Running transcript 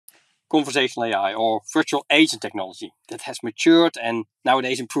conversational AI or virtual agent technology that has matured and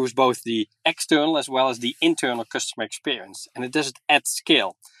nowadays improves both the external as well as the internal customer experience. And it does it at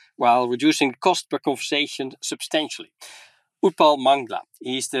scale while reducing the cost per conversation substantially. Utpal Mangla,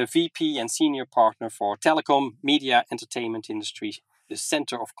 he's the VP and Senior Partner for Telecom, Media, Entertainment Industry, the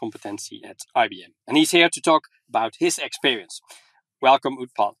Center of Competency at IBM. And he's here to talk about his experience. Welcome,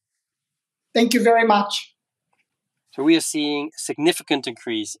 Utpal. Thank you very much. So we are seeing a significant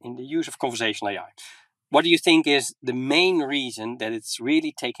increase in the use of conversational AI. What do you think is the main reason that it's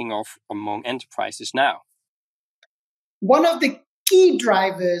really taking off among enterprises now? One of the key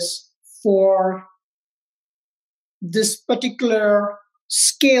drivers for this particular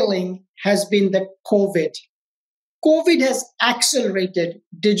scaling has been the COVID. COVID has accelerated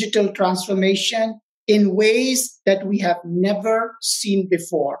digital transformation in ways that we have never seen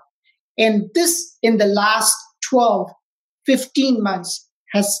before. And this, in the last 12, 15 months,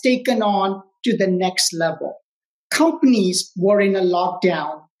 has taken on to the next level. Companies were in a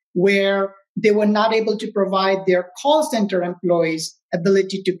lockdown where they were not able to provide their call center employees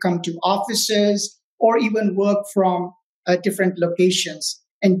ability to come to offices or even work from different locations.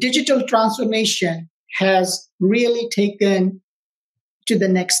 And digital transformation has really taken to the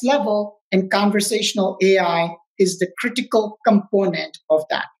next level, and conversational AI is the critical component of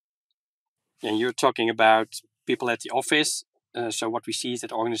that. And you're talking about people at the office. So what we see is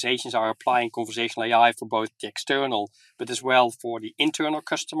that organizations are applying conversational AI for both the external, but as well for the internal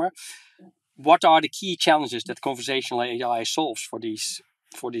customer. What are the key challenges that conversational AI solves for these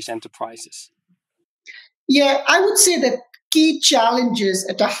enterprises? Yeah, I would say that key challenges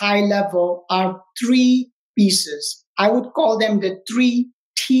at a high level are three pieces. I would call them the three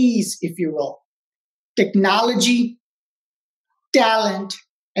T's, if you will: technology, talent,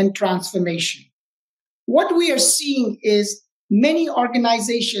 and transformation. What we are seeing is many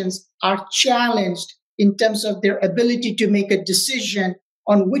organizations are challenged in terms of their ability to make a decision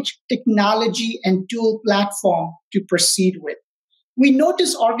on which technology and tool platform to proceed with. We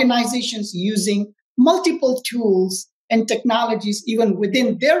notice organizations using multiple tools and technologies even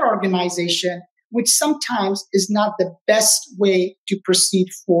within their organization, which sometimes is not the best way to proceed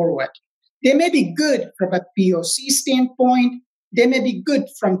forward. They may be good from a POC standpoint, they may be good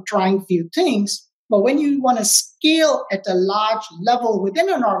from trying few things, but when you want to scale at a large level within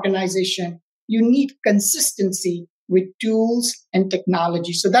an organization, you need consistency with tools and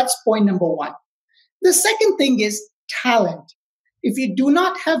technology. So that's point number one. The second thing is talent. If you do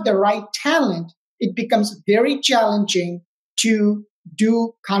not have the right talent, it becomes very challenging to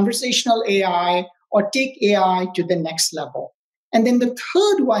do conversational AI or take AI to the next level. And then the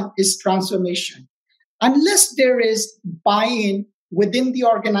third one is transformation. Unless there is buy-in within the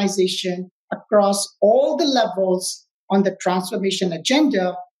organization across all the levels on the transformation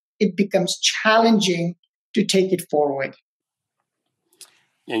agenda, it becomes challenging to take it forward.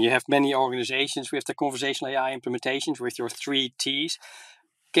 And you have many organizations with the conversational AI implementations with your three T's.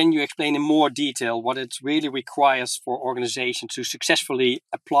 Can you explain in more detail what it really requires for organizations to successfully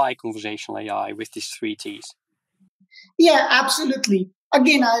apply conversational AI with these three T's? Yeah, absolutely.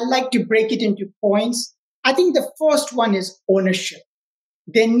 Again, I like to break it into points. I think the first one is ownership.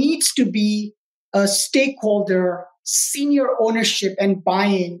 There needs to be a stakeholder, senior ownership and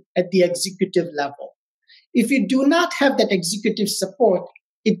buy-in at the executive level. If you do not have that executive support,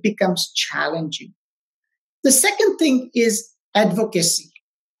 it becomes challenging. The second thing is advocacy.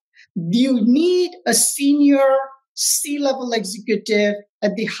 You need a senior C-level executive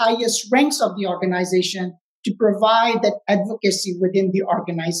at the highest ranks of the organization to provide that advocacy within the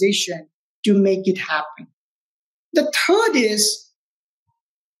organization to make it happen. The third is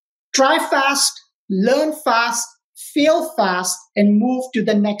try fast, learn fast, fail fast, and move to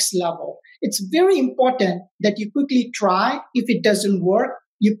the next level. It's very important that you quickly try. If it doesn't work,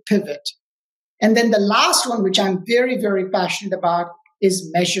 you pivot. And then the last one, which I'm very, very passionate about, is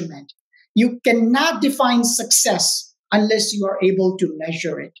measurement. You cannot define success unless you are able to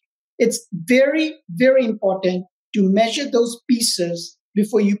measure it. It's very, very important to measure those pieces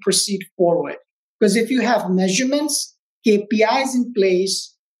before you proceed forward. Because if you have measurements, KPIs in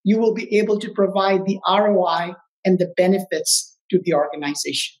place, you will be able to provide the ROI and the benefits to the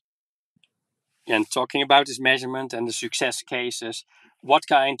organization. And talking about this measurement and the success cases, what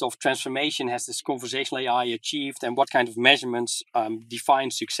kind of transformation has this conversational AI achieved and what kind of measurements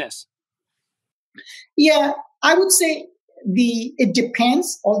define success? Yeah, I would say it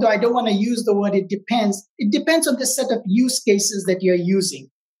depends, although I don't want to use the word it depends. It depends on the set of use cases that you're using.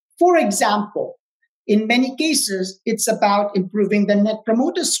 For example, in many cases, it's about improving the Net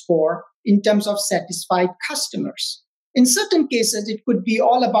Promoter Score in terms of satisfied customers. In certain cases, it could be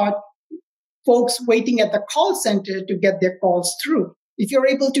all about folks waiting at the call center to get their calls through. If you're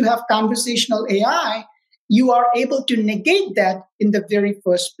able to have conversational AI, you are able to negate that in the very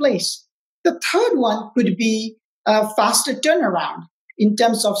first place. The third one could be a faster turnaround in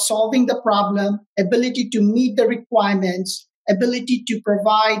terms of solving the problem, ability to meet the requirements, ability to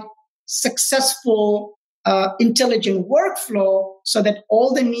provide successful, intelligent workflow so that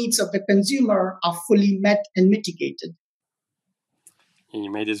all the needs of the consumer are fully met and mitigated. And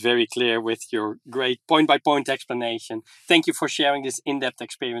you made it very clear with your great point-by-point explanation. Thank you for sharing this in-depth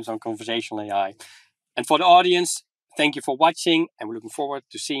experience on conversational AI. And for the audience, thank you for watching, and we're looking forward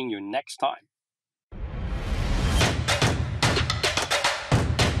to seeing you next time.